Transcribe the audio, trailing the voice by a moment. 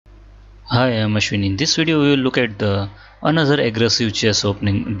Hi, I'm Ashwin. In this video, we will look at the another aggressive chess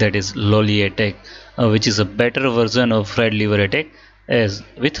opening, that is Lolli Attack, which is a better version of Red Liver Attack. As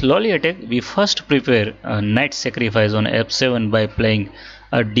with Lolli Attack, we first prepare a knight sacrifice on f7 by playing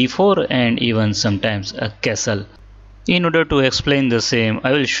a d4 and even sometimes a castle. In order to explain the same,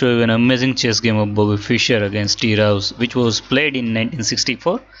 I will show you an amazing chess game of Bobby Fischer against T Rouse, which was played in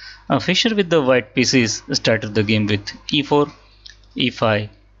 1964. Fischer with the white pieces started the game with e4, e5,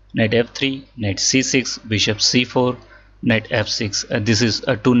 knight f3, knight c6, bishop c4, knight f6. This is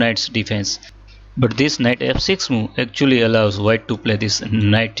a two knights defense. But this knight f6 move actually allows white to play this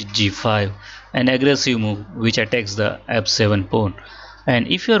knight g5, an aggressive move which attacks the f7 pawn. And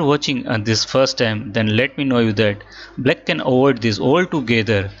if you are watching this first time, then let me know you that black can avoid this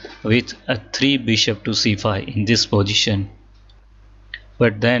altogether with a 3 bishop to c5 in this position.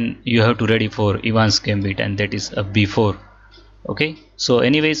 But then you have to ready for Ivan's gambit, and that is a b4. Okay, so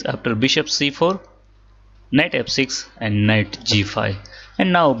anyways, after bishop c4, knight f6 and knight g5,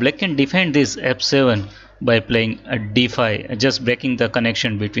 and now black can defend this f7 by playing a d5, just breaking the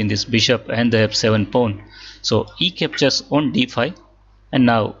connection between this bishop and the f7 pawn. So e captures on d5, and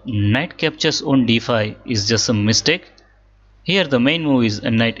now knight captures on d5 is just a mistake. Here the main move is a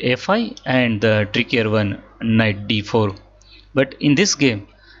knight a5 and the trickier one knight d4. But in this game,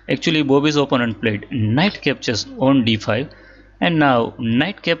 actually Bobby's opponent played knight captures on d5, and now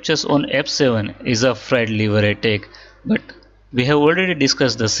knight captures on f7 is a Red Liver Attack. But we have already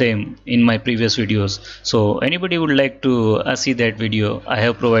discussed the same in my previous videos, so anybody would like to see that video, I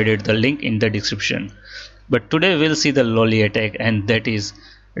have provided the link in the description. But today we'll see the Lolli Attack, and that is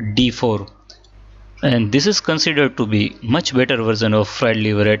d4. And this is considered to be much better version of Red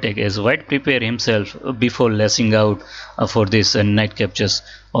Liver Attack, as white prepare himself before lashing out for this knight captures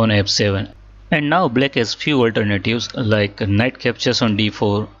on f7. And now black has few alternatives like knight captures on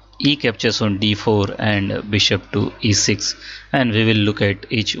d4, e captures on d4 and bishop to e6, and we will look at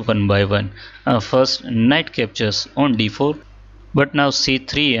each one by one. First, knight captures on d4, but now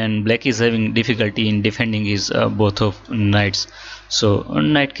c3, and black is having difficulty in defending his both of knights. So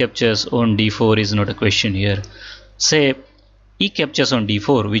knight captures on d4 is not a question here. Say e captures on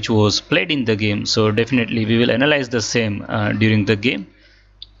d4, which was played in the game, so definitely we will analyze the same during the game.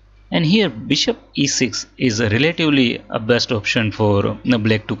 And here bishop e6 is relatively a best option for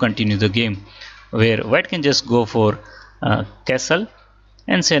black to continue the game, where white can just go for castle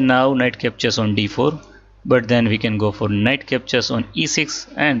and say now knight captures on d4, but then we can go for knight captures on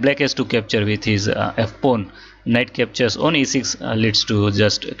e6, and black has to capture with his f pawn. Knight captures on e6 leads to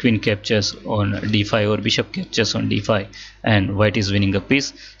just queen captures on d5 or bishop captures on d5, and white is winning a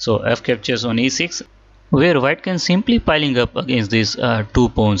piece. So f captures on e6, where white can simply piling up against these two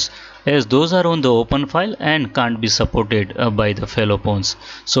pawns, as those are on the open file and can't be supported by the fellow pawns.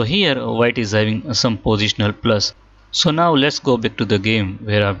 So here white is having some positional plus. So now let's go back to the game,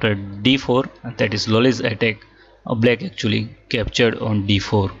 where after d4, that is Lolli's attack, black actually captured on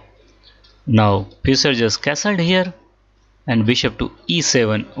d4. Now Fischer just castled here, and bishop to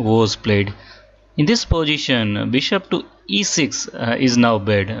e7 was played. In this position, bishop to e6 is now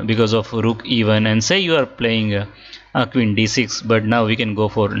bad because of rook e1, and say you are playing queen d6, but now we can go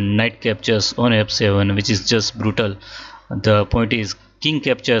for knight captures on f7, which is just brutal. The point is king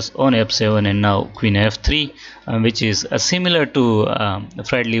captures on f7, and now queen f3, which is similar to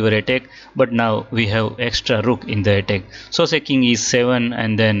Red Liver Attack, but now we have extra rook in the attack. So say king e7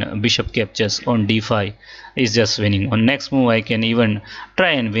 and then bishop captures on d5 is just winning. On next move I can even try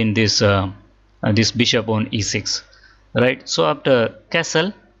and win this this bishop on e6, right? So after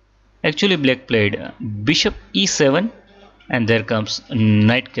castle, actually black played bishop e7, and there comes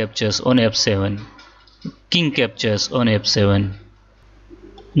knight captures on f7, king captures on f7.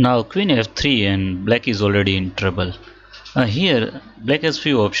 Now queen f3, and black is already in trouble. Here black has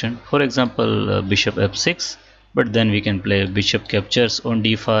few options, for example bishop f6, but then we can play bishop captures on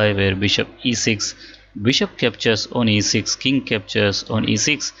d5, where bishop e6, bishop captures on e6, king captures on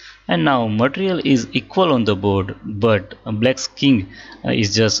e6, and now material is equal on the board, but black's king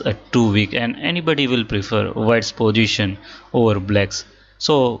is just too weak, and anybody will prefer white's position over black's.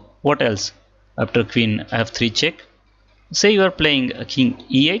 So what else? After queen f3 check, say you are playing king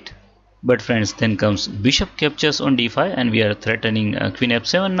e8, but friends, then comes bishop captures on d5, and we are threatening queen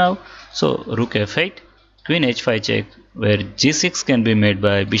f7 now. So rook f8, queen h5 check, where g6 can be made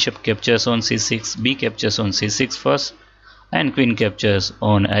by bishop captures on c6, b captures on c6 first, and queen captures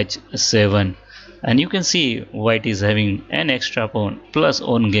on h7. And you can see white is having an extra pawn plus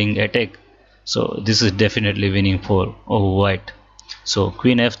on gang attack, so this is definitely winning for white. So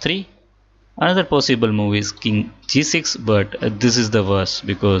queen f3, Another possible move is king g6, but this is the worst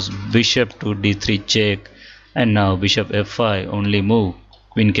because bishop to d3 check, and now bishop f5 only move,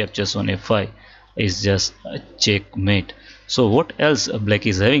 queen captures on f5 is just a checkmate. So what else black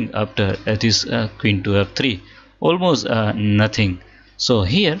is having after this queen to f3? Almost nothing. So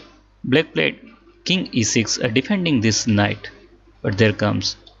here black played king e6 defending this knight, but there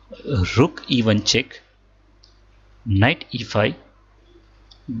comes rook e1 check, knight e5,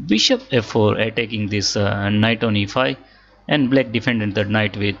 bishop f4 attacking this knight on e5, and black defended the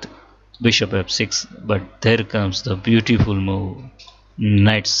knight with bishop f6, but there comes the beautiful move,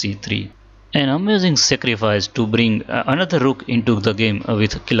 knight c3, an amazing sacrifice to bring another rook into the game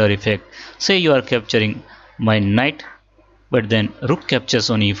with killer effect. Say you are capturing my knight, but then rook captures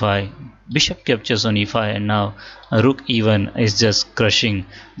on e5, bishop captures on e5, and now rook e1 is just crushing.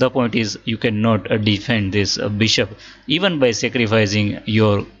 The point is you cannot defend this bishop even by sacrificing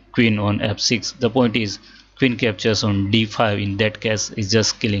your queen on f6. The point is queen captures on d5 in that case is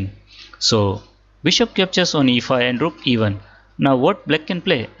just killing. So bishop captures on e5 and rook e1. Now what black can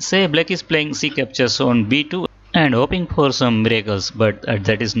play? Say black is playing c captures on b2 and hoping for some miracles, but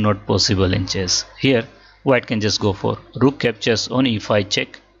that is not possible in chess. Here white can just go for rook captures on e5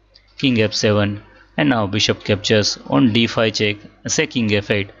 check, king f7, and now bishop captures on d5 check, say king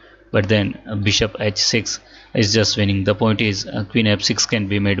f8, but then bishop h6 is just winning. The point is queen f6 can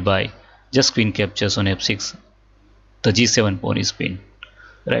be made by just queen captures on f6. The g7 pawn is pinned,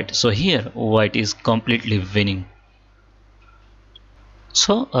 right? So here white is completely winning.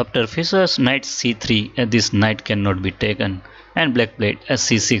 So after Fischer's knight c3, this knight cannot be taken, and black played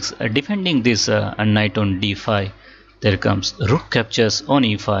c6 defending this knight on d5. There comes rook captures on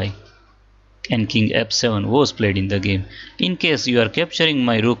e5, and king f7 was played in the game. In case you are capturing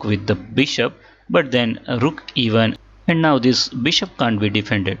my rook with the bishop, but then rook e1, and now this bishop can't be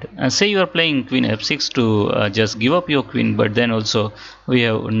defended. Say you are playing queen f6 to just give up your queen, but then also we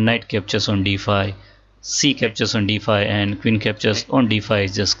have knight captures on d5, c captures on d5, and queen captures on d5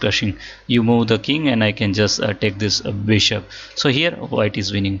 is just crushing. You move the king and I can just take this bishop. So here white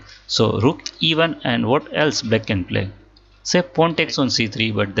is winning. So rook e1, and what else black can play? Say pawn takes on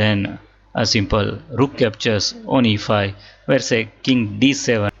c3, but then a simple rook captures on e5, where say king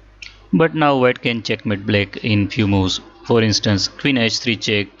d7. But now white can checkmate black in few moves. For instance, queen h3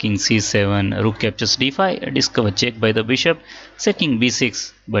 check, king c7, rook captures d5, discover check by the bishop, say king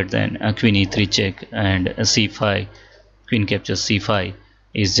b6, but then queen e3 check and c5, queen captures c5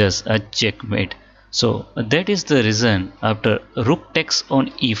 is just a checkmate. So that is the reason after rook takes on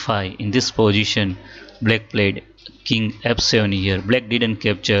e5 in this position, black played king f7 here. Black didn't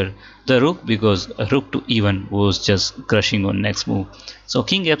capture the rook because rook to e1 was just crushing on next move. So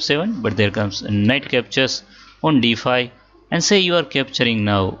king f7, but there comes knight captures on d5, and say you are capturing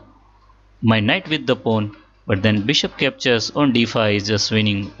now my knight with the pawn, but then bishop captures on d5 is just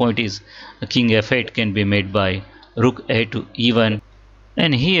winning. Point is king f8 can be made by rook a to e1,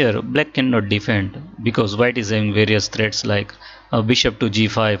 and here black cannot defend because white is having various threats like bishop to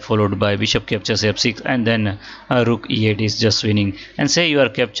g5 followed by bishop captures f6, and then rook e8 is just winning. And say you are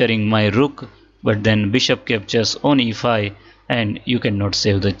capturing my rook, but then bishop captures on e5 and you cannot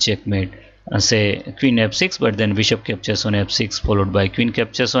save the checkmate. Say queen f6, but then bishop captures on f6 followed by queen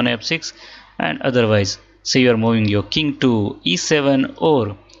captures on f6, and otherwise say you are moving your king to e7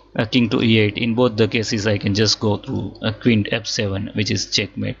 or king to e8. In both the cases I can just go through queen f7, which is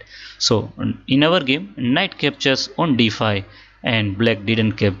checkmate. So in our game knight captures on d5, and black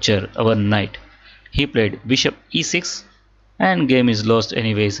didn't capture our knight. He played bishop e6 and game is lost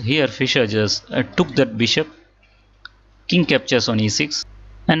anyways. Here Fischer just took that bishop, king captures on e6,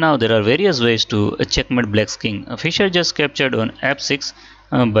 and now there are various ways to checkmate black's king. Fischer just captured on f6,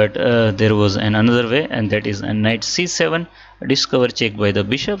 but there was another way, and that is a knight c7, discover check by the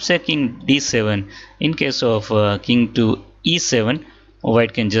bishop, say king d7. In case of king to e7,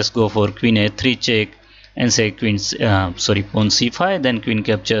 white can just go for queen a3 check and say pawn c5, then queen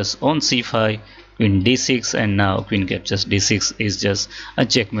captures on c5, queen d6, and now queen captures d6 is just a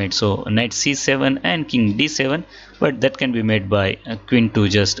checkmate. So knight c7 and king d7, but that can be made by queen to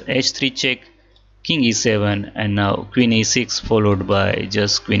just h3 check, king e7, and now queen e6 followed by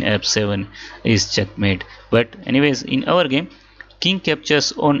just queen f7 is checkmate. But anyways, in our game king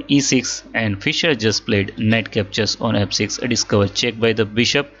captures on e6 and Fischer just played knight captures on f6, a discover check by the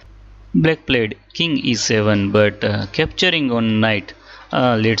bishop. Black played king e7, but capturing on knight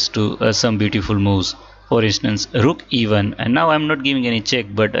leads to some beautiful moves. For instance, rook e1, and now I'm not giving any check,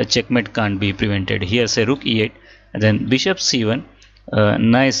 but a checkmate can't be prevented. Here say rook e8, and then bishop c1,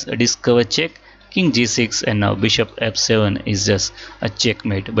 nice discover check, king g6, and now bishop f7 is just a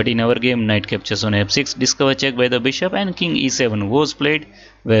checkmate. But in our game, knight captures on f6, discover check by the bishop, and king e7 was played,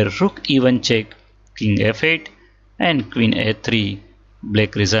 where rook e1 check, king f8, and queen a3.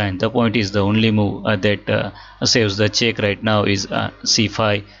 Black resign. The point is the only move that saves the check right now is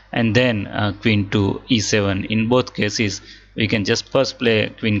c5, and then queen to e7. In both cases, we can just first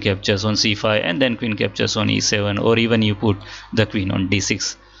play queen captures on c5 and then queen captures on e7, or even you put the queen on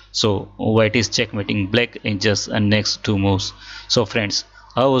d6. So white is checkmating black in just next two moves. So friends,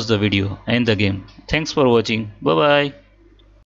 how was the video and the game? Thanks for watching. Bye bye.